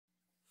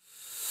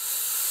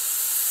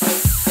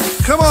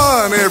Come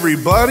on,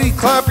 everybody,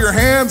 clap your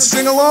hands,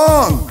 sing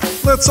along.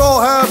 Let's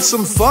all have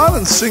some fun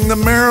and sing the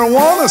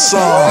marijuana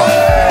song.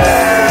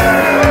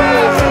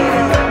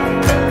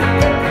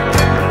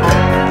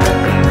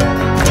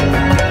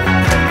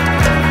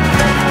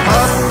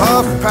 Puff,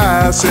 puff,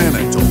 pass in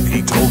a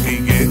tokey,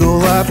 tokey, giggle,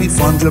 laughy,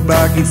 fun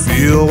tobacco,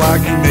 feel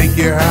wacky, make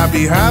you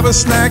happy, have a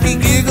snacky,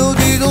 giggle,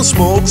 giggle,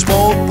 smoke,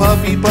 smoke,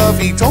 puffy,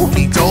 puffy,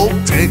 tokey, toke,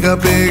 take a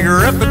big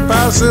rip and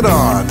pass it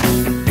on.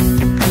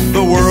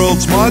 The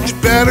world's much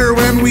better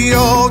when we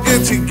all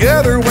get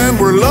together, when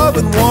we're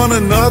loving one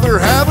another,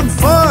 having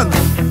fun.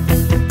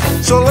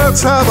 So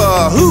let's have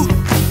a hoot,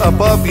 a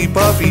puffy,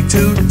 puffy,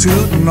 toot,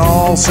 toot, and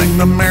all sing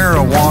the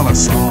marijuana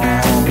song.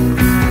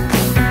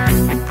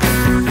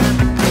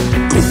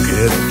 Go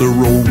get the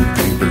rolling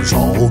papers,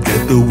 all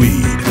get the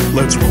weed.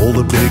 Let's roll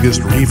the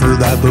biggest reefer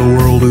that the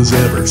world has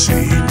ever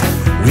seen.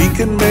 We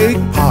can make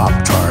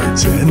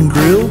Pop-Tarts and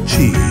grilled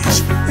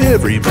cheese.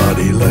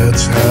 Everybody,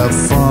 let's have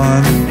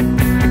fun.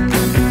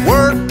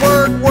 Work,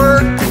 work,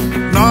 work,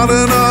 not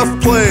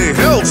enough play.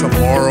 Hell,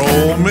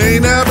 tomorrow may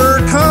never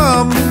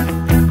come.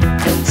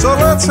 So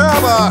let's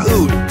have a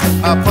hoot,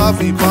 a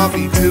puffy,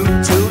 puffy, toot,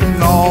 toot,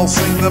 and all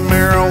sing the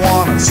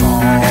marijuana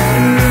song.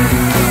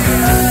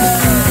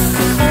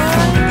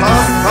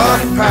 Puff,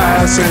 puff,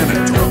 pass in a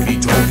tokey,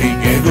 tokey,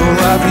 giggle,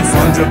 laughy,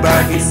 fun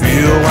tobacco,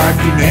 feel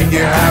wacky, make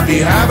you happy,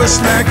 have a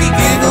snacky,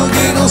 giggle,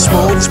 giggle,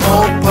 smoke,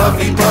 smoke,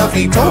 puffy,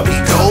 puffy, tokey,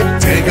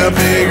 toke, take a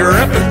big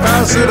rip and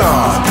pass it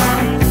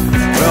on.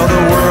 Well,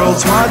 the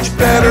world's much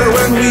better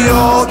when we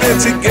all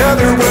get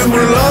together, when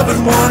we're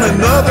loving one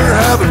another,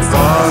 having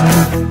fun.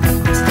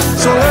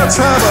 So let's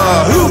have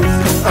a hoot,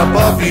 a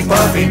puffy,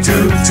 puffy,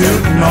 toot,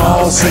 toot, and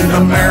all sing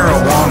the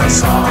marijuana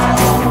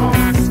song.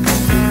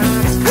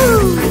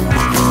 Woo!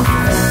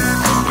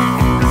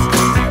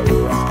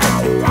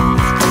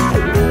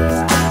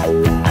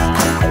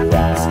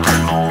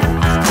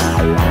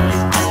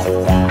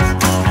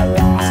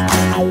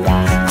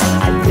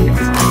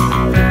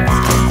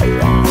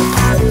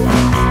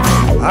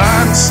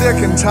 I'm sick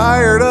and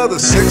tired of the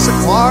 6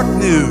 o'clock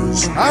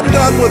news. I'm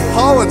done with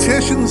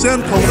politicians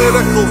and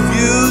political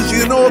views.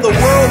 You know, the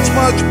world's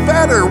much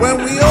better when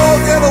we all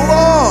get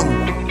along.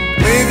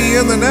 Maybe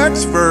in the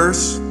next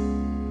verse,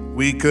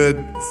 we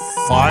could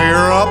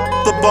fire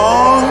up the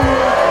bong.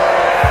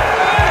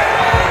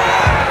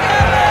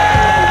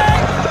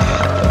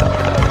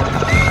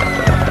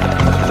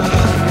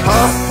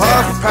 Puff,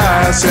 puff,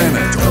 pass in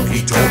a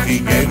tokey,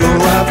 tokey, giggle,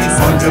 laughy,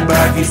 fun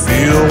tobacco,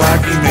 feel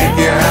wacky, make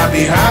you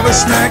happy, have a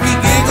snacky,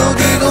 giggle,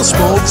 giggle,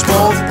 smoke,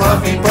 smoke,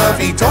 puffy,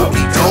 puffy,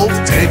 tokey, toke,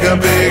 take a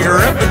big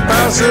rip and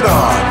pass it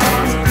on.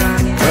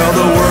 Well,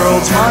 the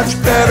world's much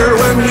better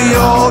when we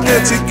all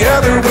get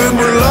together, when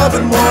we're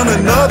loving one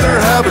another,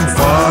 having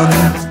fun.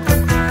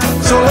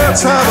 So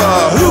let's have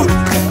a hoot,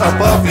 a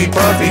puffy,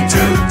 puffy,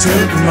 toot,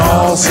 toot, and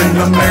all sing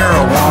the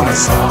marijuana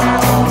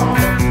song.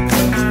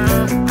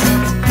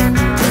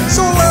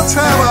 Let's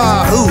have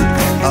a hoot,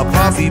 a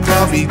puffy,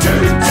 puffy, toot,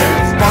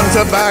 toot. Fun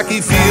tobacco,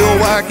 feel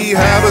wacky,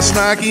 have a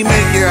snacky,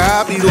 make you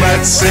happy.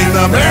 Let's sing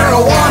the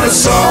marijuana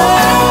song.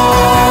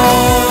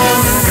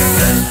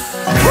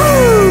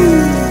 Woo!